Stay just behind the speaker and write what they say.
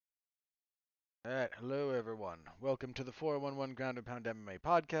Alright, hello everyone. Welcome to the 411 Ground and Pound MMA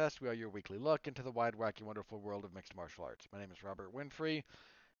podcast. We are your weekly look into the wide, wacky, wonderful world of mixed martial arts. My name is Robert Winfree,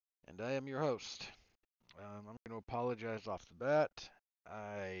 and I am your host. I'm going to apologize off the bat.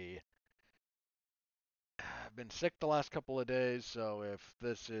 I have been sick the last couple of days, so if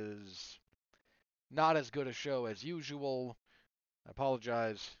this is not as good a show as usual, I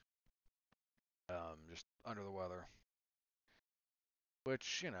apologize. Just under the weather.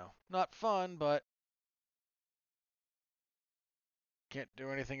 Which, not fun, but can't do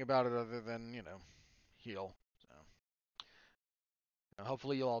anything about it other than, heal. So.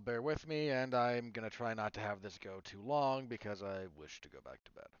 Hopefully you'll all bear with me, and I'm going to try not to have this go too long because I wish to go back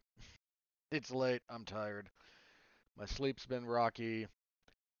to bed. It's late, I'm tired, my sleep's been rocky.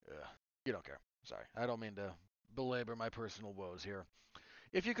 Ugh, you don't care. Sorry, I don't mean to belabor my personal woes here.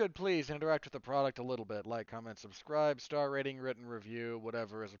 If you could please interact with the product a little bit, like, comment, subscribe, star rating, written review,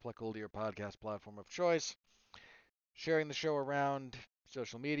 whatever is applicable to your podcast platform of choice. Sharing the show around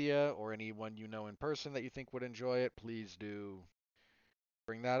social media or anyone you know in person that you think would enjoy it, please do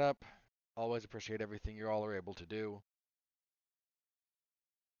bring that up. Always appreciate everything you all are able to do.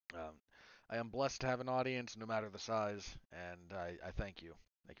 Um, I am blessed to have an audience, no matter the size, and I thank you.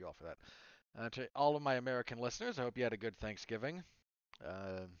 Thank you all for that. To all of my American listeners, I hope you had a good Thanksgiving.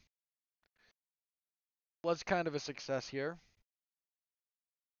 Uh, was kind of a success here.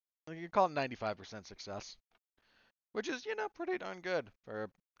 You call it 95% success, which is, pretty darn good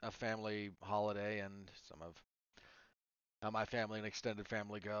for a family holiday and some of how my family and extended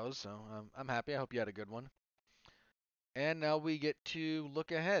family goes. So I'm happy. I hope you had a good one. And now we get to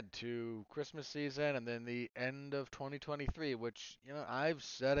look ahead to Christmas season and then the end of 2023, which, I've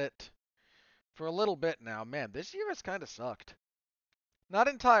said it for a little bit now. Man, this year has kind of sucked. Not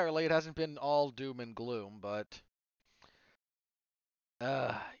entirely, it hasn't been all doom and gloom, but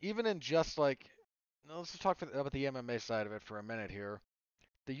even in just like, let's just talk about the MMA side of it for a minute here.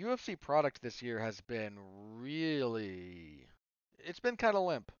 The UFC product this year has been really, it's been kind of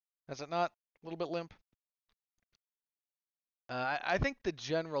limp, has it not? A little bit limp? I think the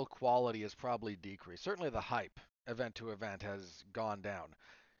general quality has probably decreased. Certainly the hype, event to event, has gone down.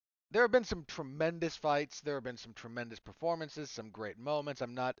 There have been some tremendous fights. There have been some tremendous performances, some great moments.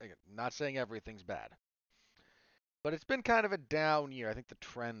 I'm not saying everything's bad, but it's been kind of a down year. I think the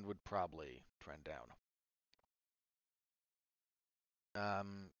trend would probably trend down.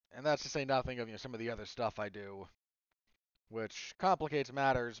 And that's to say nothing of some of the other stuff I do, which complicates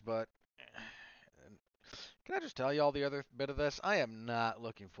matters. But can I just tell you all the other bit of this? I am not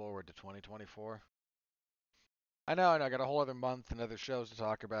looking forward to 2024. I know, I got a whole other month and other shows to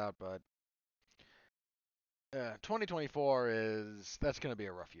talk about, but 2024 that's going to be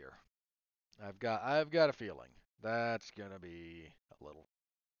a rough year. I've got a feeling that's going to be a little.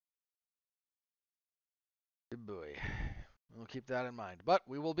 Boy, we'll keep that in mind. But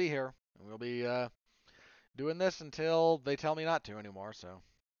we will be here, and we'll be doing this until they tell me not to anymore. So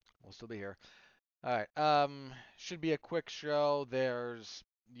we'll still be here. All right. Should be a quick show. There's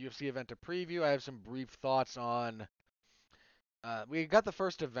UFC event to preview. I have some brief thoughts on. We got the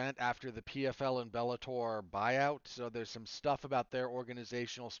first event after the PFL and Bellator buyout, so there's some stuff about their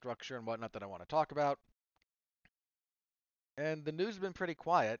organizational structure and whatnot that I want to talk about. And the news has been pretty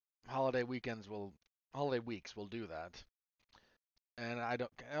quiet. Holiday weeks will do that. And I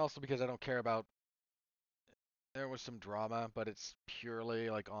don't, also because I don't care about. There was some drama, but it's purely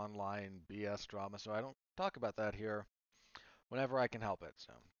like online BS drama, so I don't talk about that here whenever I can help it.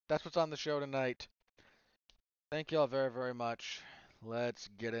 So that's what's on the show tonight. Thank you all very, very much. Let's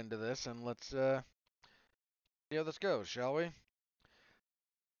get into this and let's see how this goes, shall we?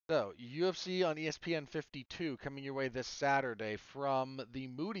 So, UFC on ESPN 52 coming your way this Saturday from the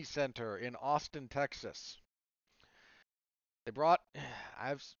Moody Center in Austin, Texas. They brought,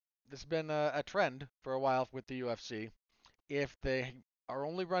 I've, this has been a trend for a while with the UFC. If they are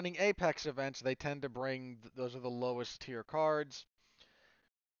only running Apex events, they tend to bring, those are the lowest tier cards.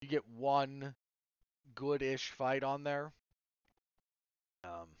 You get one good-ish fight on there.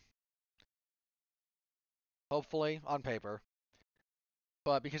 Um, Hopefully, on paper.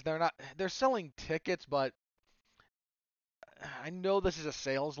 But because they're selling tickets, but I know this is a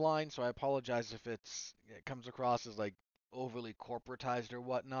sales line, so I apologize if it comes across as like overly corporatized or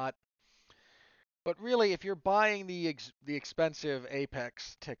whatnot. But really, if you're buying the expensive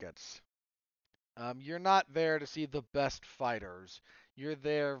Apex tickets, you're not there to see the best fighters.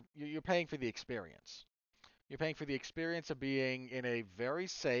 You're paying for the experience. You're paying for the experience of being in a very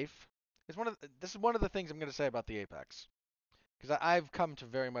safe. This is one of the things I'm going to say about the Apex because I've come to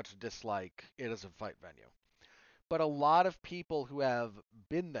very much dislike it as a fight venue. But a lot of people who have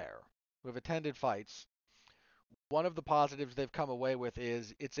been there who have attended fights, one of the positives they've come away with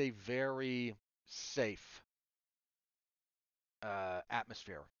is it's a very safe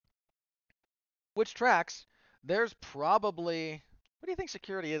atmosphere, which tracks. There's probably, what do you think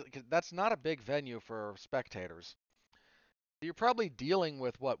security is? 'Cause that's not a big venue for spectators. You're probably dealing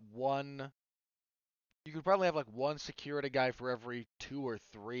with what, one, you could probably have like one security guy for every two or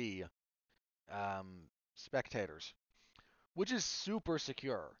three spectators, which is super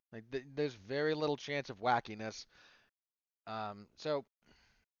secure. Like there's very little chance of wackiness. So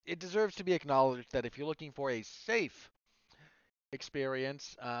it deserves to be acknowledged that if you're looking for a safe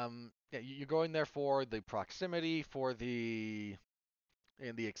experience, yeah, you're going there for the proximity, for the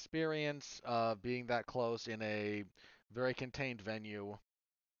experience of being that close in a very contained venue.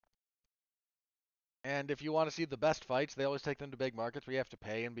 And if you want to see the best fights, they always take them to big markets where you have to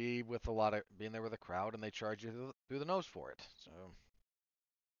pay and be with a lot of being there with a crowd, and they charge you through the nose for it. So,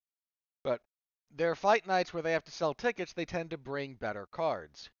 but their fight nights where they have to sell tickets, they tend to bring better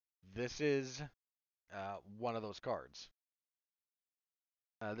cards. This is one of those cards.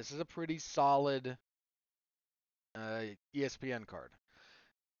 This is a pretty solid ESPN card.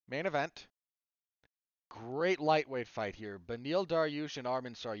 Main event. Great lightweight fight here. Beneil Dariush and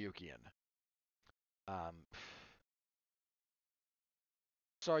Arman Tsarukyan. Um,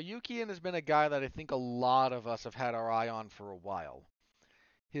 Tsarukyan has been a guy that I think a lot of us have had our eye on for a while.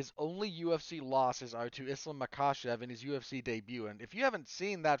 His only UFC losses are to Islam Makhachev in his UFC debut, and if you haven't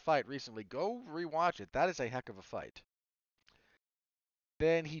seen that fight recently, go rewatch it. That is a heck of a fight.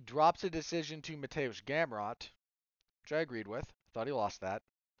 Then he drops a decision to Mateusz Gamrot, which I agreed with. Thought he lost that.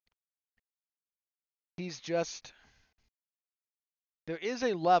 He's just, there is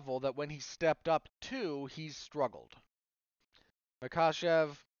a level that when he stepped up to, he's struggled. Makhachev,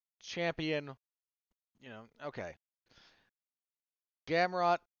 champion, okay.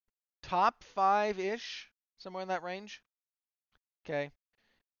 Gamrot, top five-ish, somewhere in that range. Okay.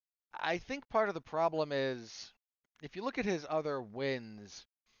 I think part of the problem is, if you look at his other wins,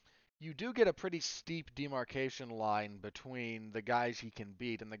 you do get a pretty steep demarcation line between the guys he can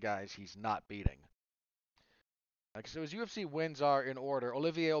beat and the guys he's not beating. Like, so his UFC wins are in order: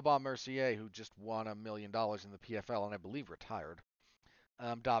 Olivier Aubin-Mercier, who just won $1 million in the PFL and I believe retired.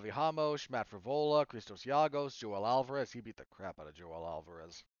 Davi Ramos, Matt Frivola, Christos Yagos, Joel Alvarez. He beat the crap out of Joel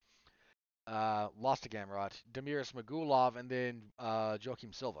Alvarez. Lost to Gamrot, Demiris Magulov, and then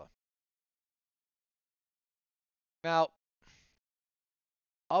Joaquim Silva. Now,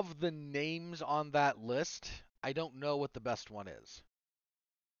 of the names on that list, I don't know what the best one is.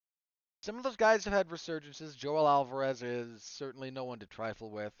 Some of those guys have had resurgences. Joel Alvarez is certainly no one to trifle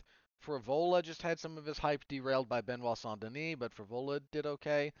with. Frivola just had some of his hype derailed by Benoit Saint-Denis, but Frivola did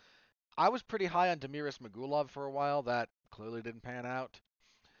okay. I was pretty high on Demiris Magulov for a while. That clearly didn't pan out.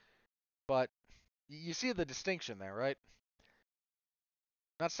 But you see the distinction there, right?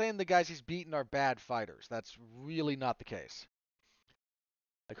 Not saying the guys he's beaten are bad fighters. That's really not the case.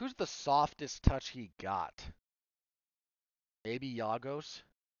 Like, who's the softest touch he got? Maybe Yagos?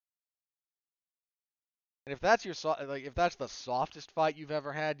 And if that's if that's the softest fight you've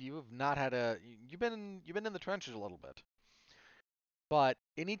ever had, you have not had you've been in the trenches a little bit. But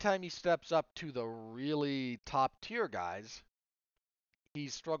anytime he steps up to the really top tier guys,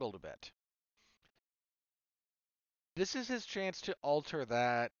 he's struggled a bit. This is his chance to alter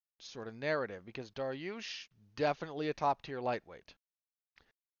that sort of narrative, because Dariush, definitely a top tier lightweight.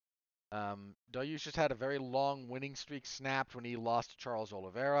 Dariush just had a very long winning streak snapped when he lost to Charles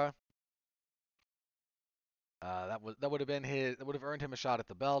Oliveira. That would have earned him a shot at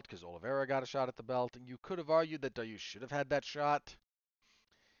the belt because Oliveira got a shot at the belt, and you could have argued that Dariush should have had that shot.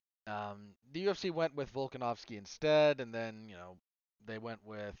 The UFC went with Volkanovski instead, and then they went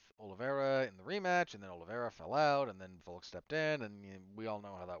with Oliveira in the rematch, and then Oliveira fell out, and then Volk stepped in, and we all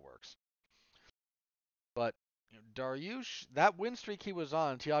know how that works. But Dariush, that win streak he was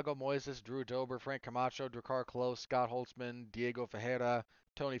on, Thiago Moises, Drew Dober, Frank Camacho, Drakkar Klose, Scott Holtzman, Diego Ferreira,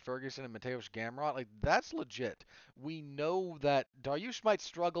 Tony Ferguson, and Mateusz Gamrot, like, that's legit. We know that Dariush might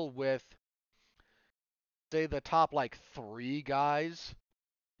struggle with, say, the top, like, three guys.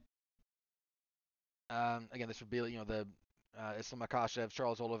 Again, this would be, the Islam Makhachev,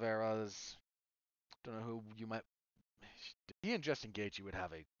 Charles Oliveira's, don't know who you might, he and Justin Gaethje would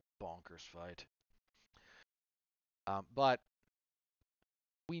have a bonkers fight. But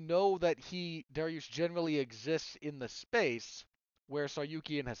we know that Dariush generally exists in the space where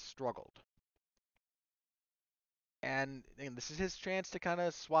Tsarukyan has struggled. And this is his chance to kind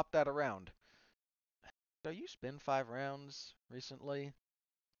of swap that around. Dariush been 5 rounds recently?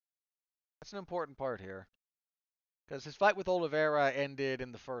 That's an important part here. Because his fight with Oliveira ended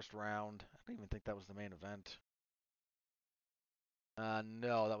in the first round. I don't even think that was the main event.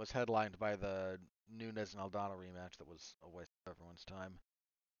 No, that was headlined by the Nunes and Aldana rematch that was a waste of everyone's time.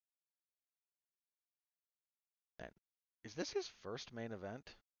 And is this his first main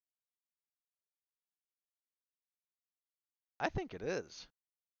event? I think it is.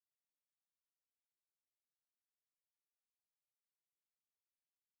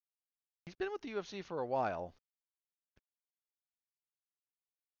 He's been with the UFC for a while.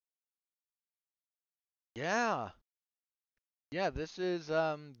 Yeah. Yeah, this is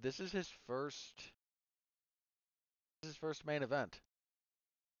his first main event.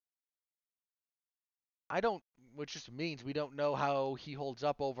 I don't which just means we don't know how he holds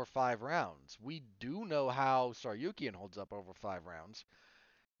up over 5 rounds. We do know how Saryukian holds up over 5 rounds.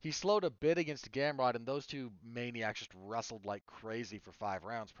 He slowed a bit against Gamrot, and those two maniacs just wrestled like crazy for 5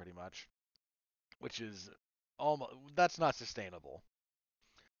 rounds, pretty much, which is almost that's not sustainable.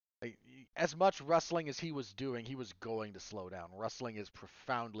 Like, as much wrestling as he was doing, he was going to slow down. Wrestling is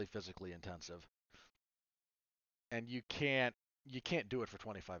profoundly physically intensive, and you can't do it for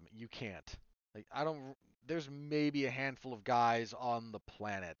 25 minutes. You can't. Like I don't. There's maybe a handful of guys on the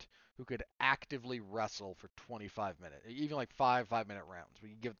planet who could actively wrestle for 25 minutes, even like 5 minute rounds.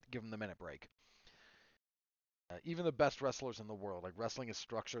 We give them the minute break. Even the best wrestlers in the world, like wrestling is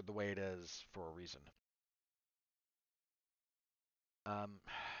structured the way it is for a reason. Um,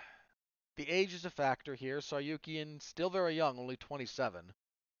 the age is a factor here. Saryukian still very young, only 27.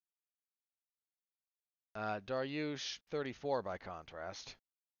 Dariush 34 by contrast.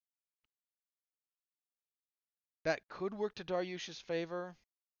 That could work to Dariush's favor.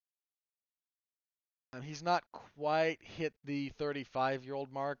 He's not quite hit the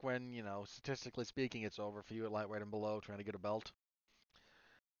 35-year-old mark when, statistically speaking, it's over for you at lightweight and below trying to get a belt.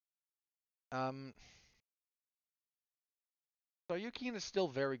 Um, Saryukian is still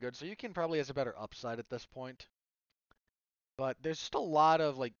very good. Saryukian probably has a better upside at this point. But there's just a lot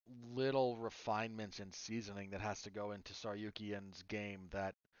of like little refinements and seasoning that has to go into Saryukian's game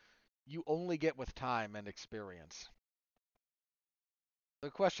that you only get with time and experience.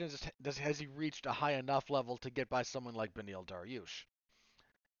 The question is, has he reached a high enough level to get by someone like Beneil Dariush?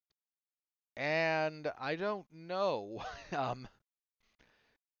 And I don't know. um,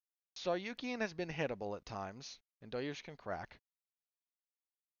 Saryukian has been hittable at times, and Dariush can crack.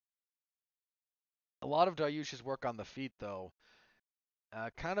 A lot of Dariush's work on the feet, though,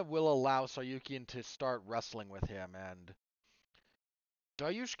 kind of will allow Saryukian to start wrestling with him, and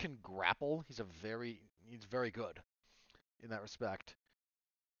Dariush can grapple. He's very good in that respect.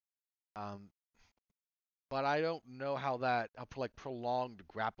 Um, but I don't know how like prolonged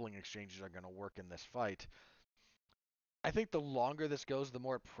grappling exchanges are going to work in this fight. I think the longer this goes, the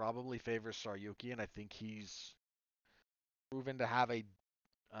more it probably favors Saryuki, and I think he's proven to have a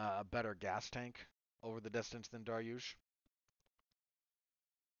better gas tank over the distance than Dariush.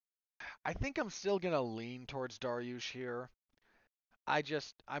 I think I'm still going to lean towards Dariush here.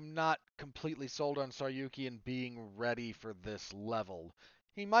 I'm not completely sold on Saryuki and being ready for this level.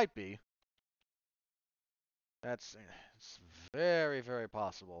 He might be. It's very, very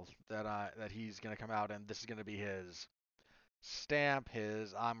possible that he's gonna come out and this is gonna be his stamp,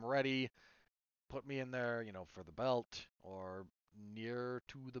 his I'm ready, put me in there, for the belt or near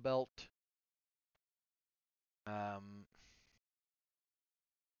to the belt. Um,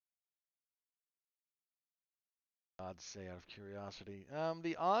 I'd say out of curiosity.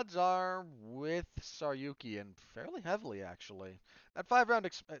 The odds are with Saryuki and fairly heavily actually. That 5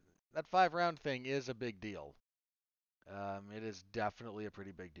 round thing is a big deal. It is definitely a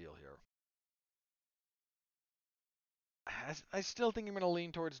pretty big deal here. I still think I'm going to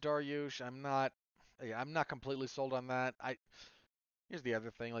lean towards Dariush. I'm not completely sold on that. Here's the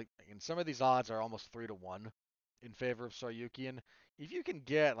other thing, like in some of these odds are almost 3-1 in favor of Saryukian. If you can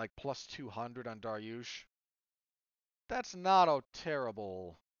get like plus 200 on Dariush, that's not a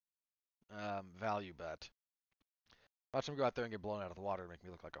terrible value bet. Watch him go out there and get blown out of the water and make me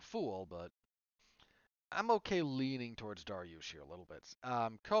look like a fool, but I'm okay leaning towards Dariush here a little bit.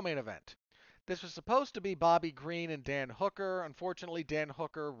 Co-main event. This was supposed to be Bobby Green and Dan Hooker. Unfortunately, Dan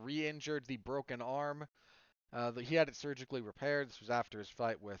Hooker re-injured the broken arm. He had it surgically repaired. This was after his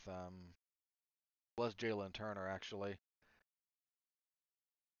fight with was Jalen Turner actually.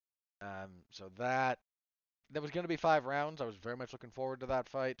 So that was going to be 5 rounds. I was very much looking forward to that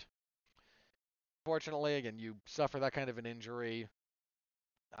fight. Fortunately, again, you suffer that kind of an injury.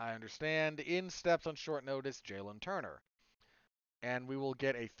 I understand. In steps on short notice, Jalen Turner. And we will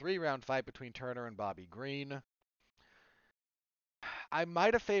get a 3-round fight between Turner and Bobby Green. I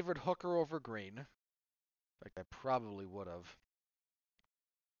might have favored Hooker over Green. In fact, I probably would have.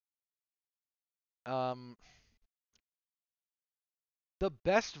 Um, the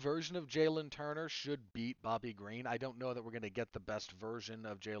best version of Jalen Turner should beat Bobby Green. I don't know that we're going to get the best version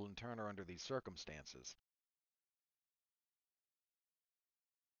of Jalen Turner under these circumstances.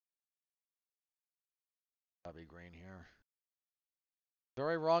 Bobby Green here.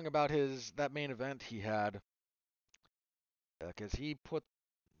 Very wrong about that main event he had, because he put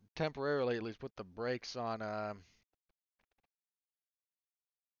temporarily at least put the brakes on. I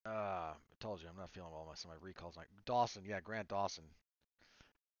told you I'm not feeling well. My recalls. Like Dawson, yeah, Grant Dawson.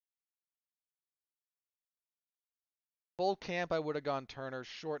 Full camp, I would have gone Turner.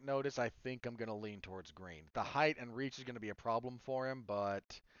 Short notice, I think I'm going to lean towards Green. The height and reach is going to be a problem for him, but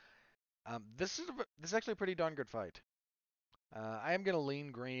this is actually a pretty darn good fight. I am going to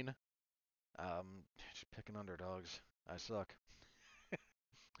lean Green. Just picking underdogs. I suck.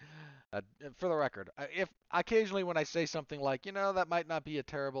 Uh, for the record, if occasionally when I say something like, that might not be a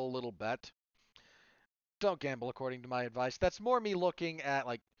terrible little bet, don't gamble according to my advice. That's more me looking at,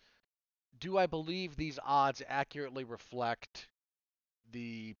 like, do I believe these odds accurately reflect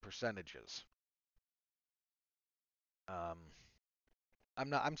the percentages? Um,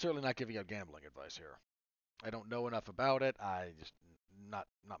 I'm certainly not giving out gambling advice here. I don't know enough about it. I just not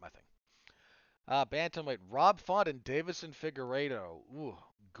my thing. Bantamweight, Rob Font and Davison Figueiredo. Ooh,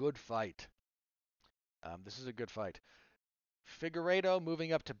 good fight. This is a good fight. Figueiredo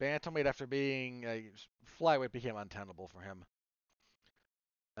moving up to bantamweight after being flyweight became untenable for him,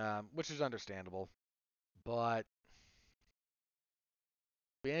 which is understandable. But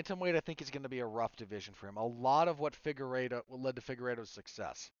bantamweight, I think, is going to be a rough division for him. A lot of what led to Figueiredo's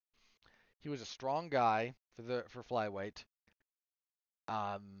success. He was a strong guy for flyweight,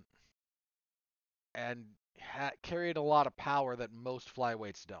 um, and carried a lot of power that most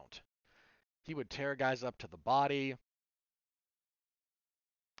flyweights don't. He would tear guys up to the body,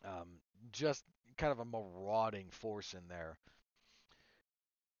 um, just kind of a marauding force in there.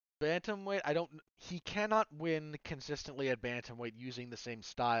 Bantamweight, I don't. He cannot win consistently at bantamweight using the same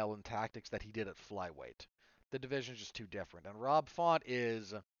style and tactics that he did at flyweight. The division's just too different. And Rob Font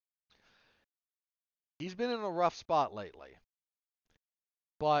he's been in a rough spot lately.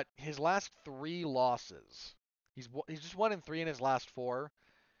 But his last three losses, he's just 1-3 in his last four.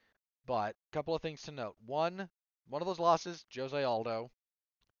 But a couple of things to note. One of those losses, Jose Aldo,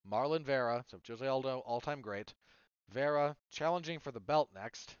 Marlon Vera. So Jose Aldo, all-time great. Vera challenging for the belt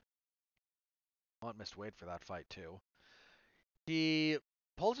next. Font missed weight for that fight too. He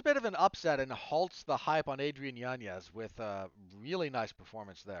pulls a bit of an upset and halts the hype on Adrian Yanez with a really nice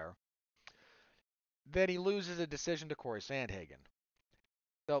performance there. Then he loses a decision to Corey Sandhagen.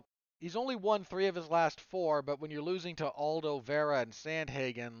 So he's only won three of his last four, but when you're losing to Aldo, Vera, and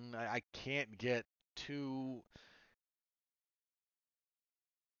Sandhagen, I can't get too.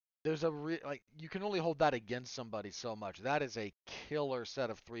 You can only hold that against somebody so much. That is a killer set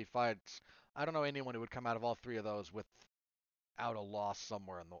of three fights. I don't know anyone who would come out of all three of those without a loss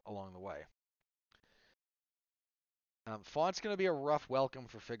somewhere along the way. Font's going to be a rough welcome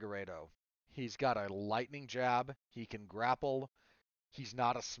for Figueiredo. He's got a lightning jab. He can grapple. He's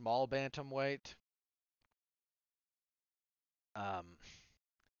not a small bantamweight. Um,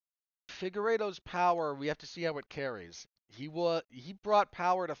 Figueiredo's power, we have to see how it carries. He brought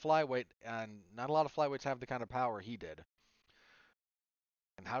power to flyweight, and not a lot of flyweights have the kind of power he did.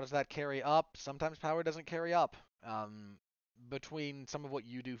 And how does that carry up? Sometimes power doesn't carry up. Between some of what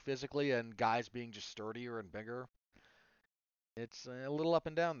you do physically and guys being just sturdier and bigger, it's a little up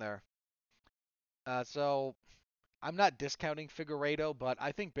and down there. So I'm not discounting Figueiredo, but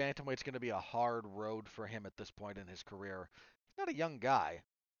I think bantamweight's going to be a hard road for him at this point in his career. He's not a young guy.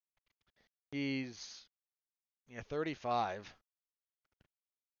 He's 35.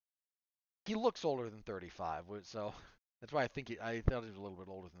 He looks older than 35, so that's why I thought he was a little bit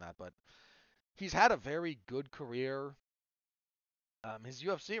older than that. But he's had a very good career. His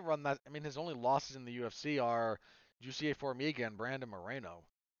UFC run, his only losses in the UFC are Jussier Formiga and Brandon Moreno.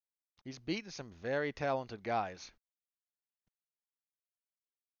 He's beaten some very talented guys,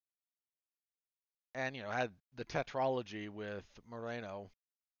 and had the tetralogy with Moreno.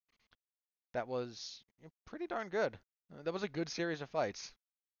 That was pretty darn good. That was a good series of fights.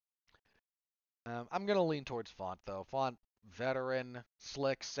 I'm gonna lean towards Font though. Font, veteran,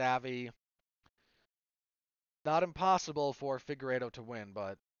 slick, savvy. Not impossible for Figueiredo to win,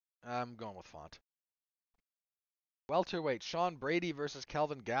 but I'm going with Font. Welterweight, Sean Brady versus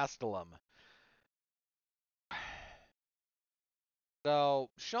Kelvin Gastelum. So,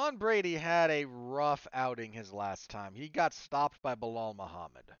 Sean Brady had a rough outing his last time. He got stopped by Bilal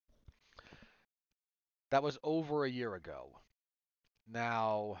Muhammad. That was over a year ago.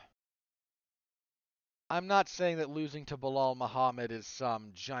 Now, I'm not saying that losing to Bilal Muhammad is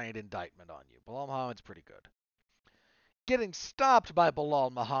some giant indictment on you. Bilal Muhammad's pretty good. Getting stopped by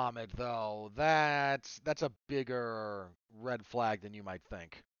Bilal Muhammad, though, that's a bigger red flag than you might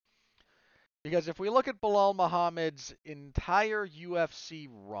think. Because if we look at Bilal Muhammad's entire UFC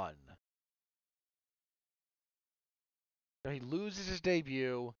run, he loses his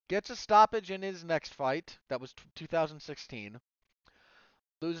debut, gets a stoppage in his next fight, that was 2016,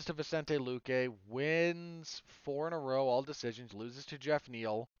 loses to Vicente Luque, wins 4 in a row, all decisions, loses to Jeff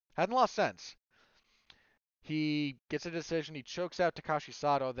Neal, hadn't lost since. He gets a decision, he chokes out Takashi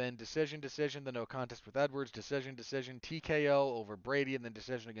Sato, then decision, the no contest with Edwards, decision, TKO over Brady, and then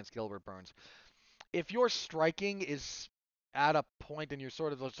decision against Gilbert Burns. If your striking is at a point and your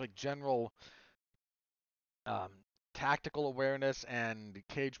sort of just like general um, tactical awareness and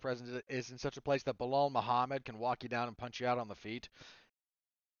cage presence is in such a place that Bilal Muhammad can walk you down and punch you out on the feet,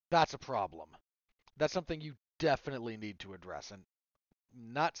 that's a problem. That's something you definitely need to address. And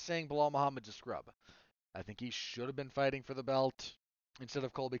not saying Bilal Muhammad's a scrub. I think he should have been fighting for the belt instead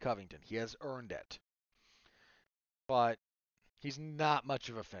of Colby Covington. He has earned it. But he's not much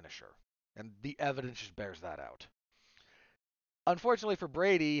of a finisher. And the evidence just bears that out. Unfortunately for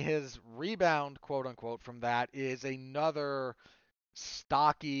Brady, his rebound, quote unquote, from that is another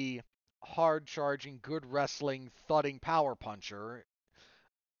stocky, hard charging, good wrestling, thudding power puncher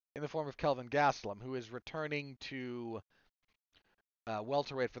in the form of Kelvin Gastelum, who is returning to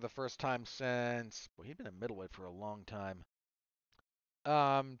welterweight for the first time since, well, he'd been a middleweight for a long time.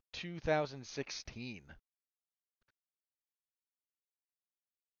 2016.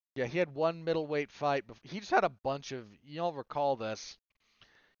 Yeah, he had one middleweight fight. He just had a bunch of, you'll recall this.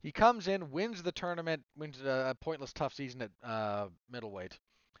 He comes in, wins the tournament, wins a pointless tough season at middleweight.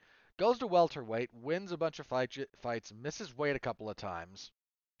 Goes to welterweight, wins a bunch of fights, misses weight a couple of times.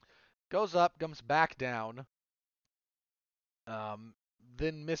 Goes up, comes back down. Um,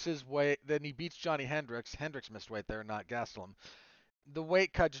 then misses weight. Then he beats Johnny Hendricks. Hendricks missed weight there, not Gastelum. The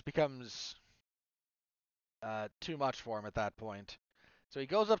weight cut just becomes too much for him at that point. So he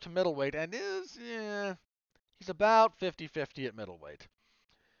goes up to middleweight and he's about 50-50 at middleweight.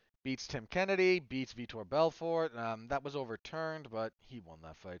 Beats Tim Kennedy, beats Vitor Belfort. That was overturned, but he won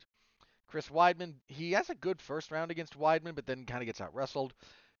that fight. Chris Weidman, he has a good first round against Weidman, but then kind of gets out wrestled.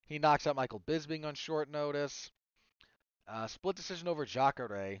 He knocks out Michael Bisping on short notice. Split decision over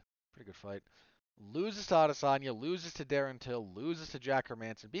Jacare. Pretty good fight. Loses to Adesanya, loses to Darren Till, loses to Jack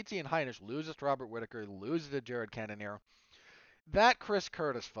Hermanson, beats Ian Heinisch, loses to Robert Whittaker, loses to Jared Cannonier. That Chris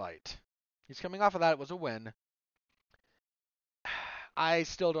Curtis fight, he's coming off of that, it was a win. I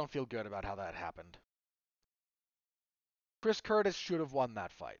still don't feel good about how that happened. Chris Curtis should have won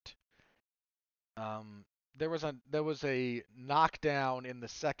that fight. There was a knockdown in the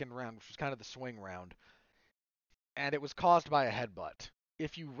second round, which was kind of the swing round, and it was caused by a headbutt.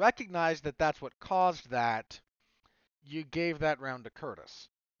 If you recognize that that's what caused that, you gave that round to Curtis.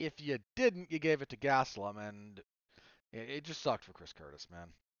 If you didn't, you gave it to Gastelum, and it just sucked for Chris Curtis, man.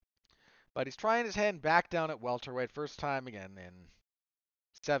 But he's trying his hand back down at welterweight, first time again in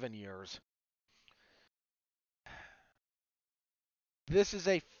 7 years. This is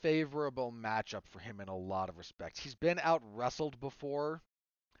a favorable matchup for him in a lot of respects. He's been out wrestled before,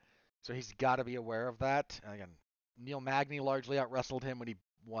 so he's got to be aware of that. Again, Neil Magny largely out wrestled him when he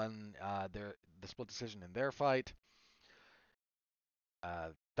won the split decision in their fight.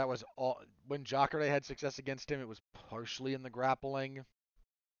 That was all when Jacare had success against him. It was partially in the grappling.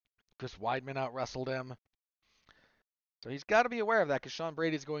 Chris Weidman out wrestled him, so he's got to be aware of that because Sean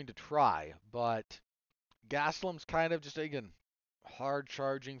Brady's going to try. But Gastelum's kind of just again hard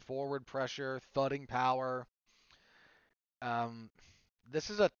charging, forward pressure, thudding power. This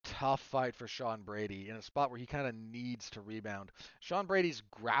is a tough fight for Sean Brady in a spot where he kind of needs to rebound. Sean Brady's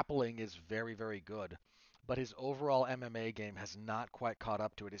grappling is very, very good, but his overall MMA game has not quite caught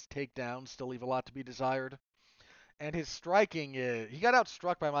up to it. His takedowns still leave a lot to be desired. And his striking, he got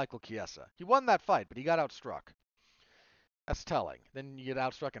outstruck by Michael Chiesa. He won that fight, but he got outstruck. That's telling. Then you get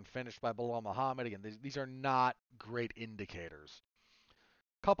outstruck and finished by Bilal Muhammad. Again, these are not great indicators.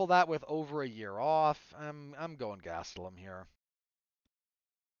 Couple that with over a year off, I'm going Gastelum here.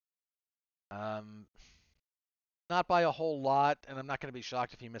 Not by a whole lot, and I'm not going to be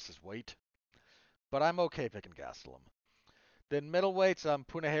shocked if he misses weight. But I'm okay picking Gastelum. Then middleweights,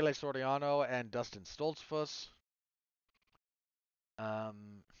 Punahele Soriano and Dustin Stoltzfus.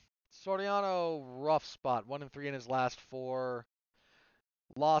 Soriano, rough spot. 1-3 in his last 4.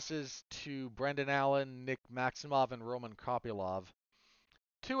 Losses to Brendan Allen, Nick Maximov, and Roman Kopylov.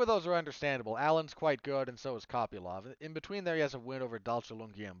 two of those are understandable. Allen's quite good, and so is Kopylov. In between there, he has a win over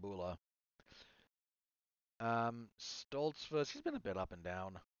Dalchalungiambula. Stoltzfus, he's been a bit up and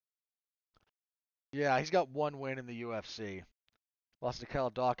down. Yeah, he's got one win in the UFC. Lost to Kyle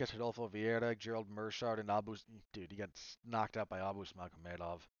Dawkins, Rodolfo Vieira, Gerald Mershard, and Abu. Dude, he got knocked out by Abu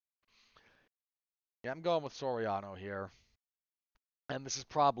Smakhmedov. Yeah, I'm going with Soriano here. And this is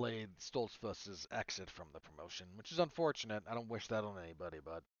probably Stoltzfus's exit from the promotion, which is unfortunate. I don't wish that on anybody,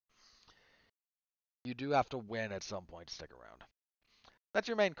 but you do have to win at some point to stick around. That's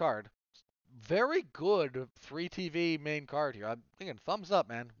your main card. Very good free TV main card here. I'm thinking thumbs up,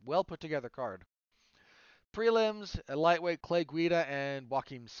 man. Well put together card. Prelims, a lightweight Clay Guida and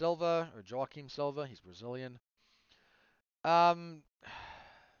Joaquim Silva. He's Brazilian. Um,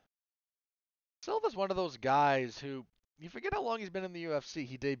 Silva's one of those guys who you forget how long he's been in the UFC.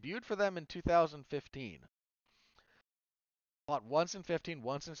 He debuted for them in 2015. Fought once in 15,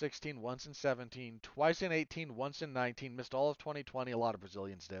 once in 16, once in 17, twice in 18, once in 19. Missed all of 2020. A lot of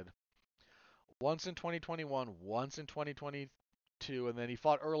Brazilians did. Once in 2021, once in 2022, and then he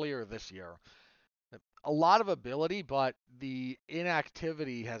fought earlier this year. A lot of ability, but the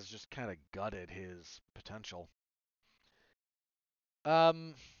inactivity has just kind of gutted his potential.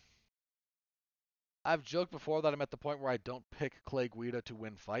 Um, I've joked before that I'm at the point where I don't pick Clay Guida to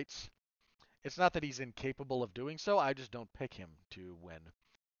win fights. It's not that he's incapable of doing so, I just don't pick him to win.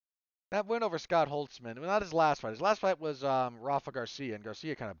 That win over Scott Holtzman, well, not his last fight. His last fight was Rafa Garcia, and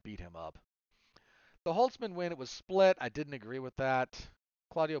Garcia kind of beat him up. The Holtzman win, it was split. I didn't agree with that.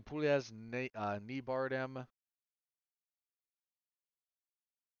 Claudio Pugliese knee-barred him.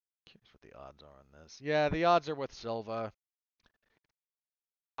 Curious what the odds are on this. Yeah, the odds are with Silva.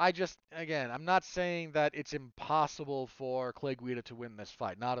 Again, I'm not saying that it's impossible for Clay Guida to win this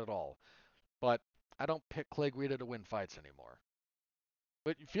fight. Not at all. But I don't pick Clay Guida to win fights anymore.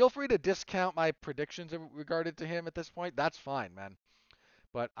 But feel free to discount my predictions regarding to him at this point. That's fine, man.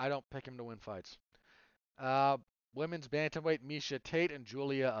 But I don't pick him to win fights. Uh, Women's bantamweight Miesha Tate and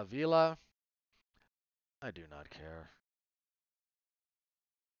Julia Avila. I do not care.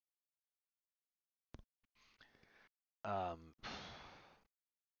 Um,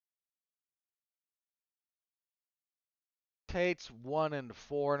 Tate's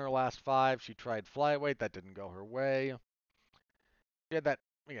 1-4 in her last five. She tried flyweight, that didn't go her way. She had that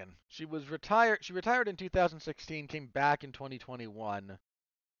again. She was retired. She retired in 2016. Came back in 2021.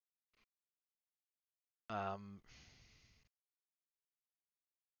 Um,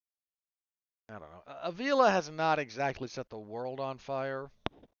 I don't know. Avila has not exactly set the world on fire,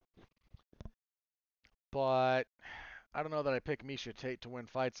 but I don't know that I pick Miesha Tate to win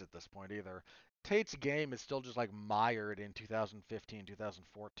fights at this point either. Tate's game is still just like mired in 2015,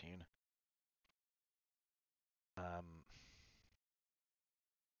 2014. Um,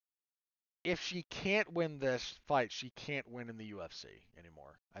 if she can't win this fight, she can't win in the UFC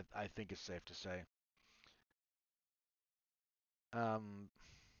anymore. I think it's safe to say. Um,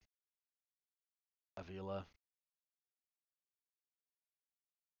 Avila.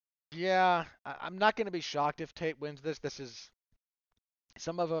 Yeah, I'm not going to be shocked if Tate wins this. This is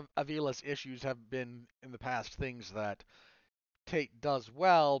some of Avila's issues have been in the past things that Tate does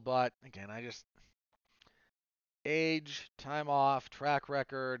well, but again, I just age, time off, track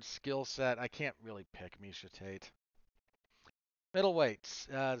record, skill set. I can't really pick Miesha Tate.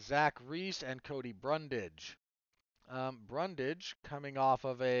 Middleweights, Zach Reese and Cody Brundage. Brundage coming off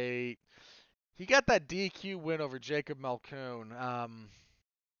of he got that DQ win over Jacob Malkoun.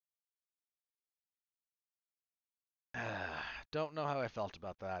 Don't know how I felt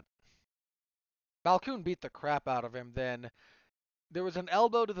about that. Malkoun beat the crap out of him. Then there was an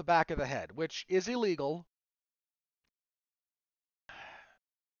elbow to the back of the head, which is illegal.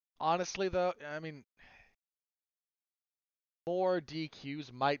 Honestly, though, I mean, more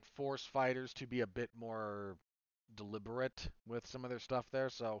DQs might force fighters to be a bit more deliberate with some of their stuff there,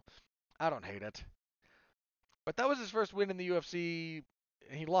 so I don't hate it. But that was his first win in the UFC.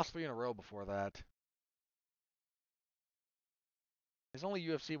 He lost three in a row before that. His only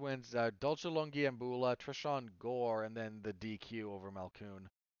UFC wins, Dolce Longiambula, Trishan Gore, and then the DQ over Malkoun.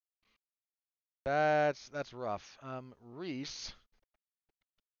 That's rough. Reese,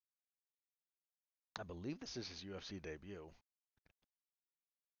 I believe this is his UFC debut.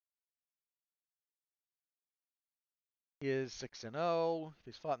 He is 6-0. If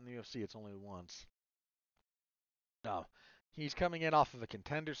he's fought in the UFC, it's only once. No. He's coming in off of a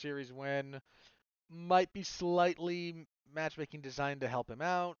Contender Series win. Might be slightly matchmaking designed to help him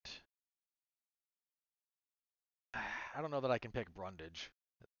out. I don't know that I can pick Brundage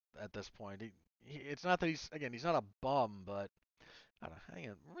at this point. It's not that he's not a bum, but Hang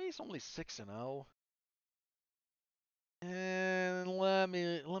on, he's only 6-0. And let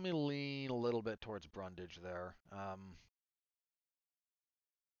me lean a little bit towards Brundage there.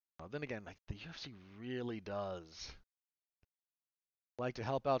 Then again, like the UFC really does like to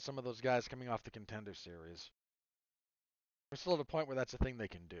help out some of those guys coming off the Contender Series. We're still at a point where that's a thing they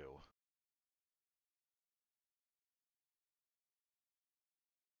can do.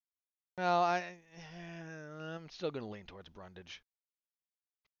 No, I'm still gonna lean towards Brundage.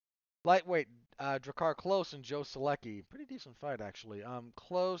 Lightweight, Drakkar Klose and Joe Selecki. Pretty decent fight, actually.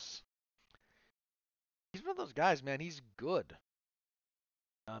 Klose, he's one of those guys, man. He's good.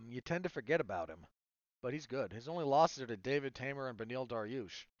 You tend to forget about him, but he's good. His only losses are to David Tamer and Beneil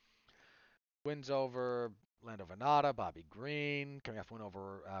Dariush. Wins over Lando Venata, Bobby Green, coming off win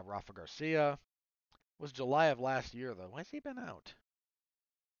over Rafa Garcia. Was July of last year, though. Why's he been out?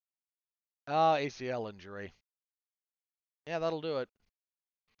 ACL injury. Yeah, that'll do it.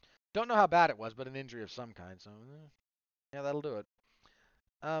 Don't know how bad it was, but an injury of some kind. So, yeah, that'll do it.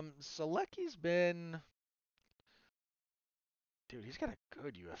 Selecki's been, dude, he's got a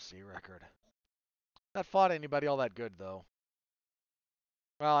good UFC record. Not fought anybody all that good though.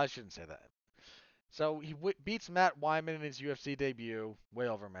 Well, I shouldn't say that. So he beats Matt Wyman in his UFC debut, way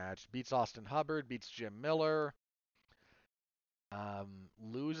overmatched. Beats Austin Hubbard, beats Jim Miller,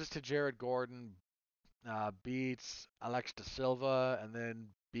 loses to Jared Gordon, beats Alex da Silva, and then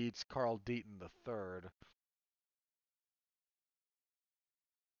beats Carl Deaton the third.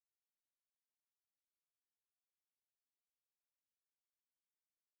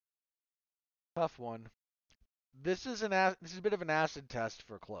 Tough one. This is a bit of an acid test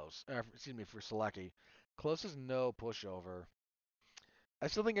for Close. Excuse me, for Selecki. Close is no pushover. I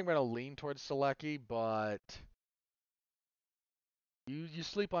still think I'm going to lean towards Selecki, but you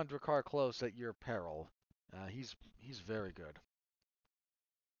sleep on Drakkar Close at your peril. He's very good.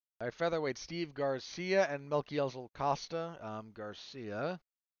 All right, featherweight Steve Garcia and Melquiel Costa. Garcia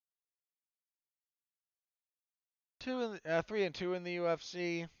 3-2 in the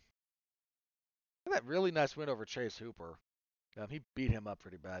UFC. That really nice win over Chase Hooper. He beat him up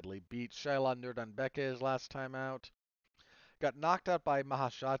pretty badly. Beat Shailon Nurdanbeke his last time out. Got knocked out by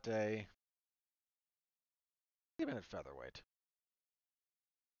Mahashate. Even at featherweight.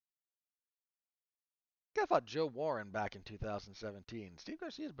 I fought Joe Warren back in 2017. Steve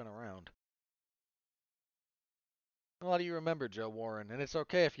Garcia's been around. A lot of you remember Joe Warren, and it's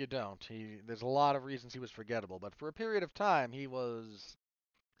okay if you don't. There's a lot of reasons he was forgettable, but for a period of time, he was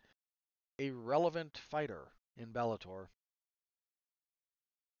a relevant fighter in Bellator.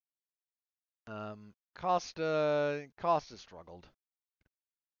 Costa struggled.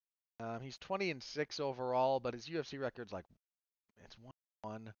 He's 20-6 overall, but his UFC record's like it's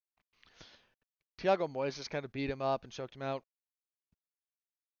 1-1. Thiago Moises kind of beat him up and choked him out.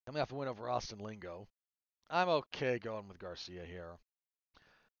 Coming off a win over Austin Lingo. I'm okay going with Garcia here.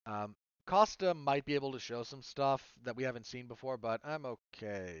 Um, Costa might be able to show some stuff that we haven't seen before, but I'm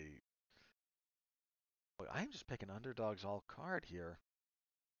okay. Boy, I'm just picking underdogs all card here.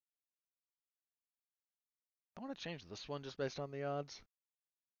 I want to change this one just based on the odds.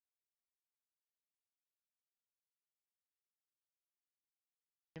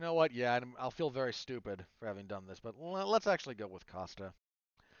 You know what? Yeah, I'll feel very stupid for having done this, but let's actually go with Costa.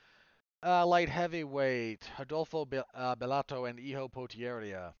 Light heavyweight, Adolfo Bellato and Iho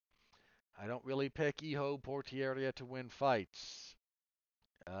Potieria. I don't really pick Iho Potieria to win fights.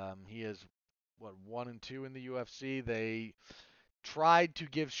 He is, what, 1-2 in the UFC. They tried to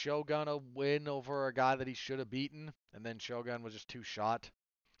give Shogun a win over a guy that he should have beaten, and then Shogun was just too shot.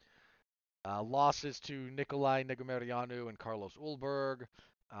 Losses to Nikolai Negumereanu and Carlos Ulberg.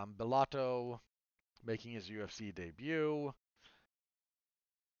 Bellato making his UFC debut.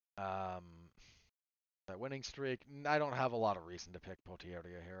 That winning streak. I don't have a lot of reason to pick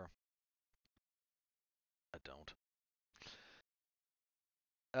Potieria here. I don't.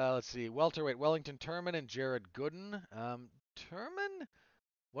 Let's see. Welterweight Wellington Turman and Jared Gooden. Turman,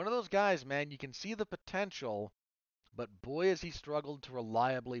 one of those guys, man. You can see the potential, but boy, has he struggled to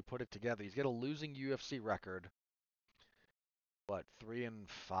reliably put it together. He's got a losing UFC record. What, 3-5?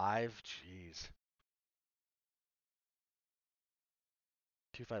 Jeez.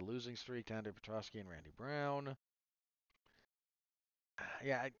 2-5 losing streak, Andrei Petrosky and Randy Brown.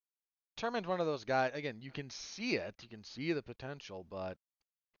 Yeah, Turman's one of those guys. Again, you can see it. You can see the potential, but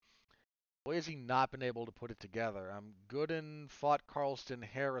boy, has he not been able to put it together. Gooden fought Carlston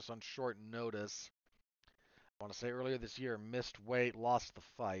Harris on short notice. I want to say earlier this year, missed weight, lost the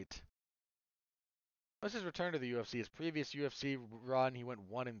fight. This is return to the UFC. His previous UFC run, he went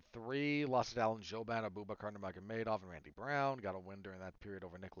 1-3, lost to Alan Jouban, Abubakar Nurmagomedov, and Randy Brown. Got a win during that period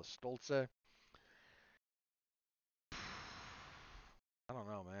over Nicholas Stolze. I don't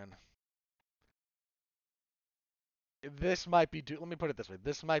know, man. This might be let me put it this way.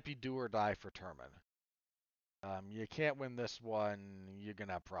 This might be do or die for Turman. You can't win this one. You're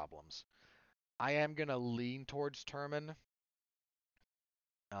gonna have problems. I am gonna lean towards Turman.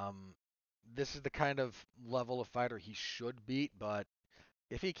 Um, this is the kind of level of fighter he should beat, but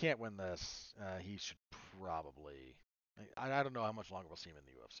if he can't win this, he should probably. I don't know how much longer we'll see him in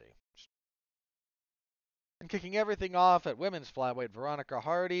the UFC. And kicking everything off at women's flyweight, Veronica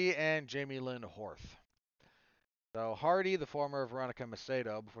Hardy and Jamie Lynn Horth. So Hardy, the former Veronica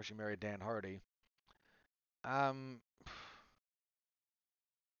Macedo, before she married Dan Hardy, um,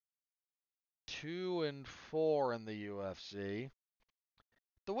 2-4 in the UFC.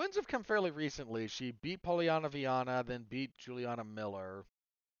 The wins have come fairly recently. She beat Poliana Viana, then beat Juliana Miller.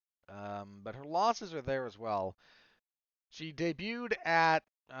 But her losses are there as well. She debuted at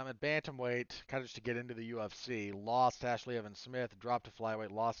bantamweight, kind of just to get into the UFC. Lost to Ashley Evans Smith, dropped to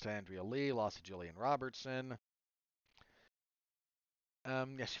flyweight, lost to Andrea Lee, lost to Jillian Robertson.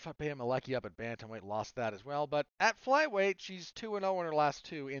 Yeah, she fought Pam Malecki up at bantamweight, lost that as well. But at flyweight, she's 2-0 in her last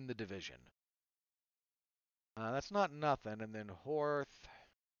two in the division. That's not nothing. And then Horth,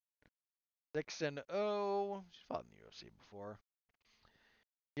 6-0. She's fought in the UFC before.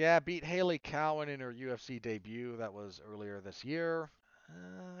 Yeah, beat Haley Cowan in her UFC debut. That was earlier this year.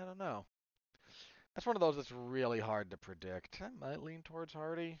 I don't know. That's one of those that's really hard to predict. I might lean towards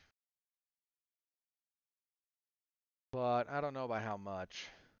Hardy, but I don't know by how much.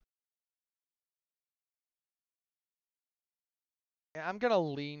 Yeah, I'm gonna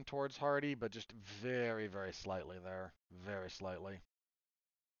lean towards Hardy, but just very, very slightly there. Very slightly.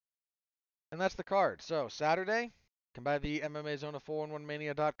 And that's the card. So, Saturday, come by the MMA Zone of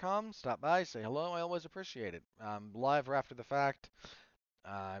 411mania.com. Stop by, say hello. I always appreciate it. Live or after the fact.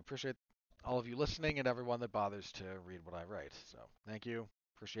 I appreciate all of you listening and everyone that bothers to read what I write. So, thank you.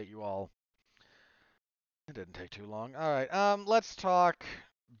 Appreciate you all. It didn't take too long. All right, let's talk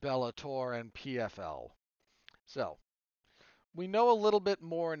Bellator and PFL. So, we know a little bit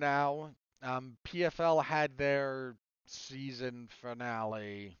more now. PFL had their season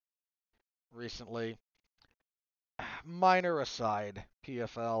finale recently. Minor aside,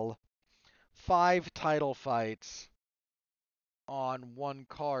 PFL, 5 title fights on one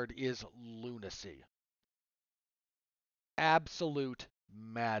card is lunacy. Absolute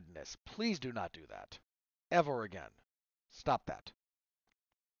madness. Please do not do that. Ever again. Stop that.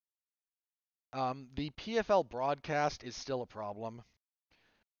 The PFL broadcast is still a problem.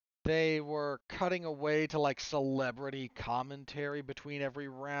 They were cutting away to like celebrity commentary between every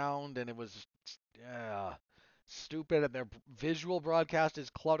round, and it was stupid. And their visual broadcast is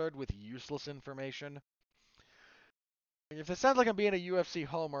cluttered with useless information. If it sounds like I'm being a UFC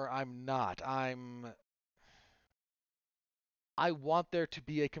homer, I'm not. I want there to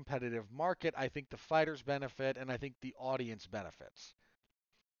be a competitive market. I think the fighters benefit, and I think the audience benefits.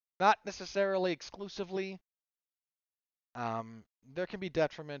 Not necessarily exclusively. There can be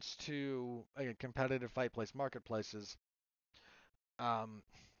detriments to again, competitive fight place marketplaces. Um,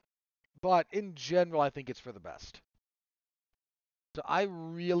 but in general, I think it's for the best. So I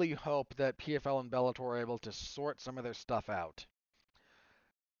really hope that PFL and Bellator are able to sort some of their stuff out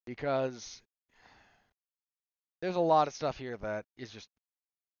because there's a lot of stuff here that is just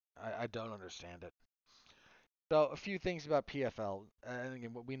I don't understand it. So a few things about PFL and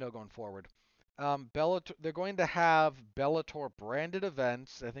again what we know going forward. Bellator, they're going to have Bellator branded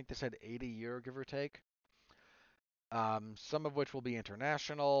events. I think they said 8 a year, give or take. Some of which will be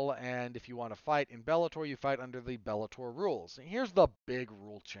international, and if you want to fight in Bellator, you fight under the Bellator rules. And here's the big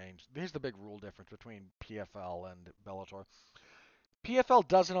rule change. Here's the big rule difference between PFL and Bellator. PFL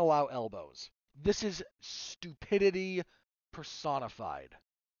doesn't allow elbows. This is stupidity personified.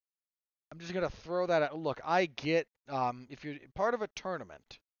 I'm just gonna throw that out. Look, I get if you're part of a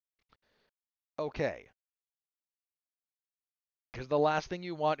tournament, okay, because the last thing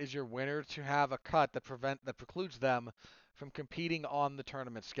you want is your winner to have a cut that precludes them from competing on the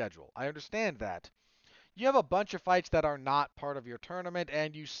tournament schedule. I understand that. You have a bunch of fights that are not part of your tournament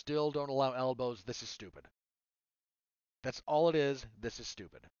and you still don't allow elbows. This is stupid. That's all it is. This is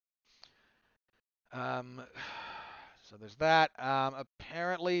stupid. Um, so there's that.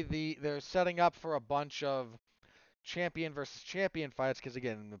 Apparently they're setting up for a bunch of champion versus champion fights because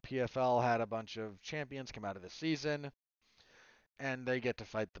again the PFL had a bunch of champions come out of this season. And they get to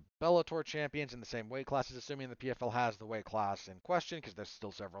fight the Bellator champions in the same weight classes, assuming the PFL has the weight class in question, because there's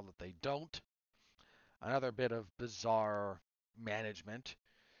still several that they don't. Another bit of bizarre management.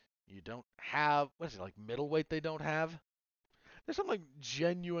 You don't have, what is it, like middleweight they don't have? There's something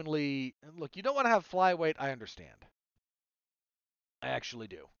genuinely, look, you don't want to have flyweight, I understand. I actually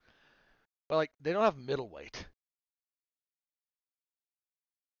do. But like, they don't have middleweight,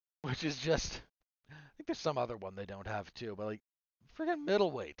 which is just, I think there's some other one they don't have too, but like, friggin'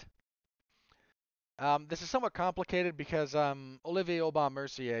 middleweight. This is somewhat complicated because Olivier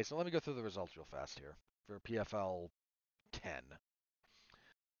Aubin-Mercier. So let me go through the results real fast here for PFL 10.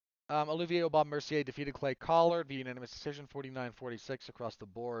 Olivier Aubin-Mercier defeated Clay Collard via unanimous decision, 49-46 across the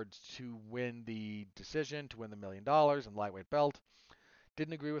board to win the decision, to win the $1 million and lightweight belt.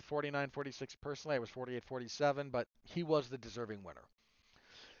 Didn't agree with 49-46 personally. I was 48-47, but he was the deserving winner.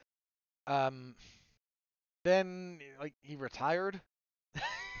 Um, then like he retired,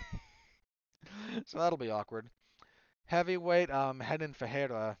 so that'll be awkward. Heavyweight, Renan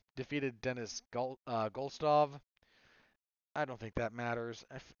Ferreira defeated Dennis Golstov. I don't think that matters.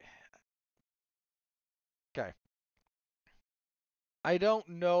 Okay. I don't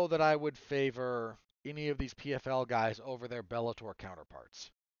know that I would favor any of these PFL guys over their Bellator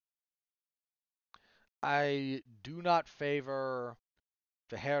counterparts. I do not favor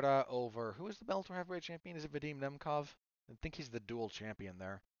Ferreira over, who is the Bellator heavyweight champion? Is it Vadim Nemkov? I think he's the dual champion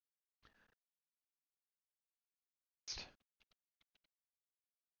there.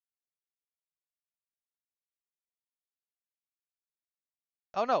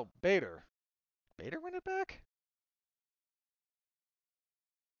 Oh no, Bader. Bader win it back?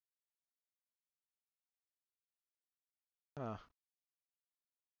 Huh.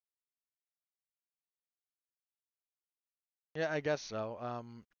 Yeah, I guess so.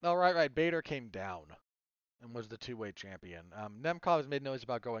 Oh, right. Bader came down and was the two-weight champion. Nemkov has made noise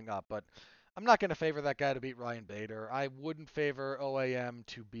about going up, but I'm not going to favor that guy to beat Ryan Bader. I wouldn't favor OAM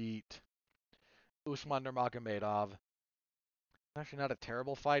to beat Usman Nurmagomedov. Actually, not a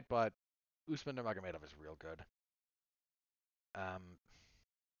terrible fight, but Usman Nurmagomedov is real good. Um,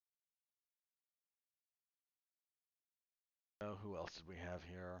 oh, who else did we have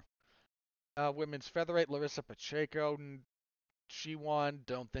here? Women's featherweight, Larissa Pacheco. She won.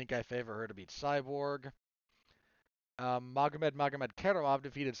 Don't think I favor her to beat Cyborg. Magomed Kerimov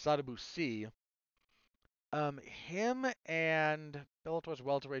defeated Sadabu C. Him and Bellator's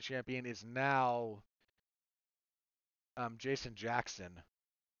welterweight champion is now Jason Jackson.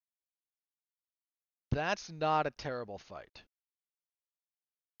 That's not a terrible fight.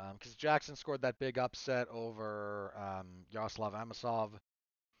 Because Jackson scored that big upset over Yaroslav Amosov.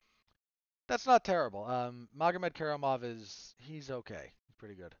 That's not terrible. Magomed Karamov he's okay. He's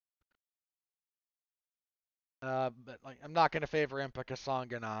pretty good. But like, I'm not going to favor Impa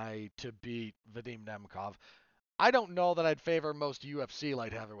Kasanganay to beat Vadim Nemkov. I don't know that I'd favor most UFC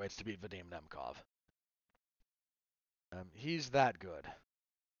light heavyweights to beat Vadim Nemkov. He's that good.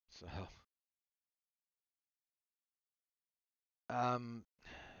 So, um,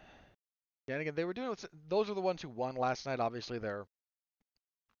 yeah, and again, they were doing it. Those are the ones who won last night. Obviously, they're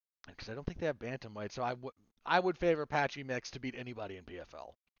because I don't think they have bantamweight. So I would favor Patchy Mix to beat anybody in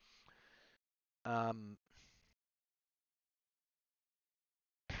PFL. Um,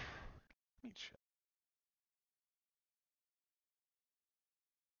 let me check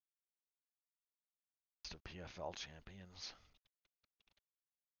the PFL champions.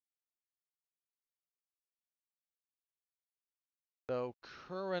 So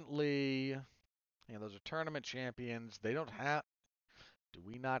currently, yeah, those are tournament champions. They don't have. Do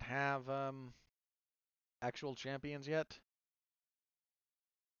we not have actual champions yet?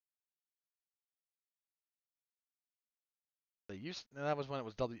 They used. That was when it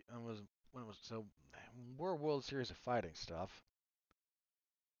was so. We're World Series of Fighting stuff.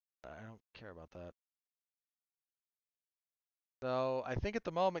 I don't care about that. So I think at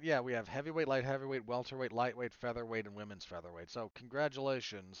the moment, yeah, we have heavyweight, light heavyweight, welterweight, lightweight, featherweight, and women's featherweight. So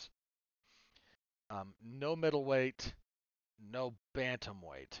congratulations. No middleweight, no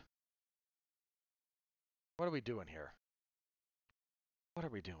bantamweight. What are we doing here? What are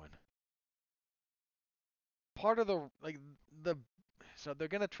we doing? Part of the so they're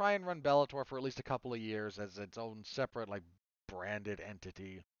gonna try and run Bellator for at least a couple of years as its own separate like branded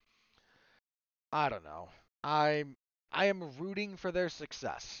entity. I don't know. I'm I am rooting for their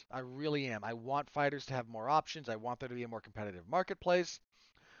success. I really am. I want fighters to have more options. I want there to be a more competitive marketplace.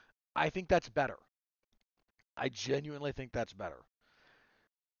 I think that's better. I genuinely think that's better.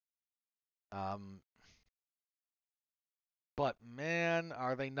 Um, but man,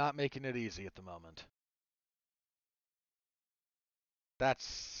 are they not making it easy at the moment?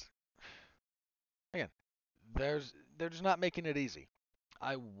 That's again, they're just not making it easy.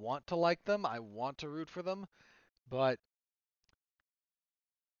 I want to like them. I want to root for them, but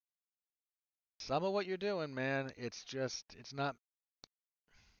some of what you're doing, man, it's not,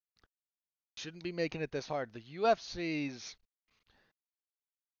 shouldn't be making it this hard. The UFC's,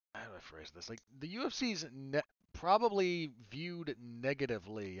 how do I phrase this? Like, the UFC's probably viewed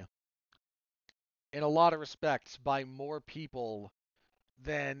negatively in a lot of respects by more people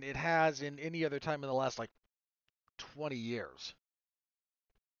than it has in any other time in the last, like, 20 years.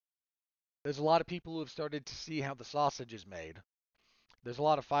 There's a lot of people who have started to see how the sausage is made. There's a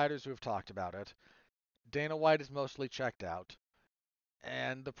lot of fighters who have talked about it. Dana White is mostly checked out,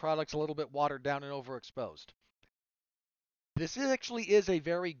 and the product's a little bit watered down and overexposed. This actually is a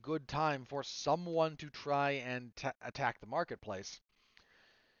very good time for someone to try and attack the marketplace.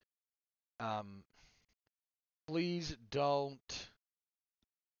 Um, please don't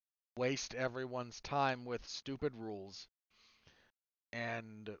waste everyone's time with stupid rules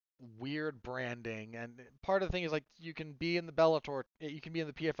and weird branding. And part of the thing is, like, you can be in the Bellator, you can be in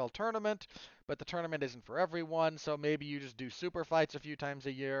the PFL tournament, but the tournament isn't for everyone. So maybe you just do super fights a few times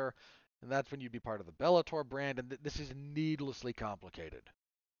a year, and that's when you'd be part of the Bellator brand. And this is needlessly complicated.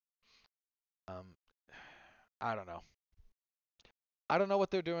 Um, I don't know. I don't know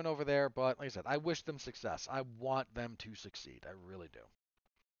what they're doing over there, but like I said, I wish them success. I want them to succeed. I really do.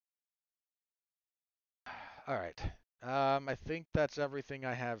 All right. I think that's everything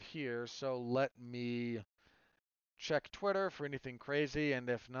I have here. So let me check Twitter for anything crazy, and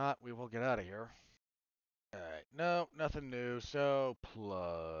if not, we will get out of here. All right. No, nothing new. So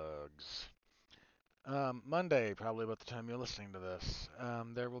plugs. Monday, probably about the time you're listening to this,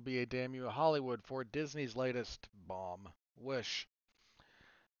 there will be a Damn You Hollywood for Disney's latest bomb, Wish.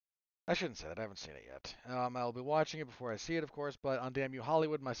 I shouldn't say that. I haven't seen it yet. I'll be watching it before I see it, of course, but on Damn You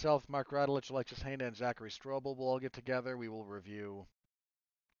Hollywood, myself, Mark Radulich, Alexis Haina, and Zachary Strobel will all get together. We will review,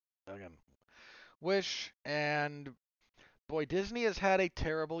 again, Wish, and boy, Disney has had a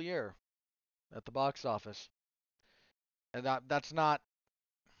terrible year at the box office. And that's not,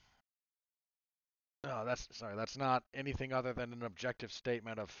 no, that's not anything other than an objective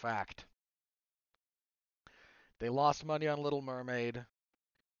statement of fact. They lost money on Little Mermaid.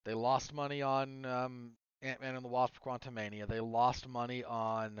 They lost money on Ant-Man and the Wasp: Quantumania. They lost money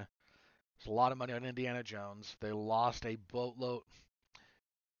on, there's a lot of money on Indiana Jones. They lost a boatload.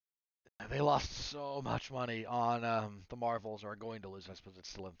 They lost so much money on the Marvels, or are going to lose. I suppose it's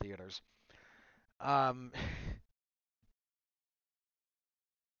still in theaters. Um,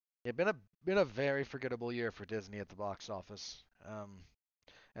 it's been a very forgettable year for Disney at the box office.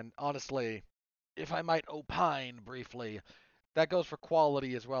 And honestly, if I might opine briefly, that goes for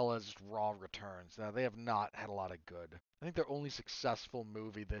quality as well as raw returns. They have not had a lot of good. I think their only successful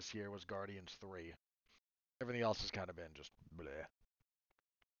movie this year was Guardians 3. Everything else has kind of been just bleh.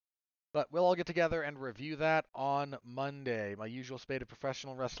 But we'll all get together and review that on Monday. My usual spate of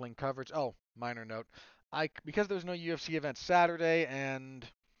professional wrestling coverage. Oh, minor note. Because there's no UFC event Saturday and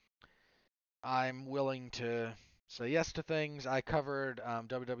I'm willing to say yes to things, I covered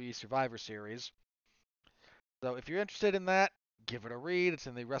WWE Survivor Series. So if you're interested in that, give it a read. It's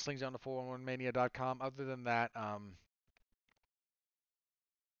in the Wrestling Zone of 411mania.com. Other than that,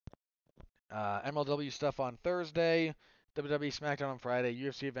 MLW stuff on Thursday, WWE SmackDown on Friday,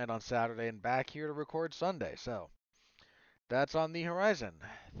 UFC event on Saturday, and back here to record Sunday. So that's on the horizon.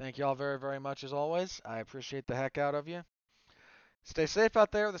 Thank you all very, very much as always. I appreciate the heck out of you. Stay safe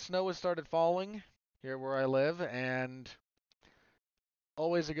out there. The snow has started falling here where I live, and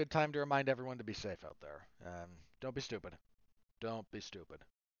always a good time to remind everyone to be safe out there. Don't be stupid. Don't be stupid.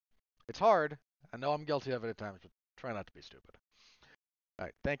 It's hard. I know I'm guilty of it at times, but try not to be stupid. All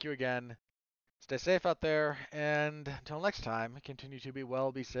right. Thank you again. Stay safe out there, and until next time, continue to be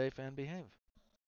well, be safe, and behave.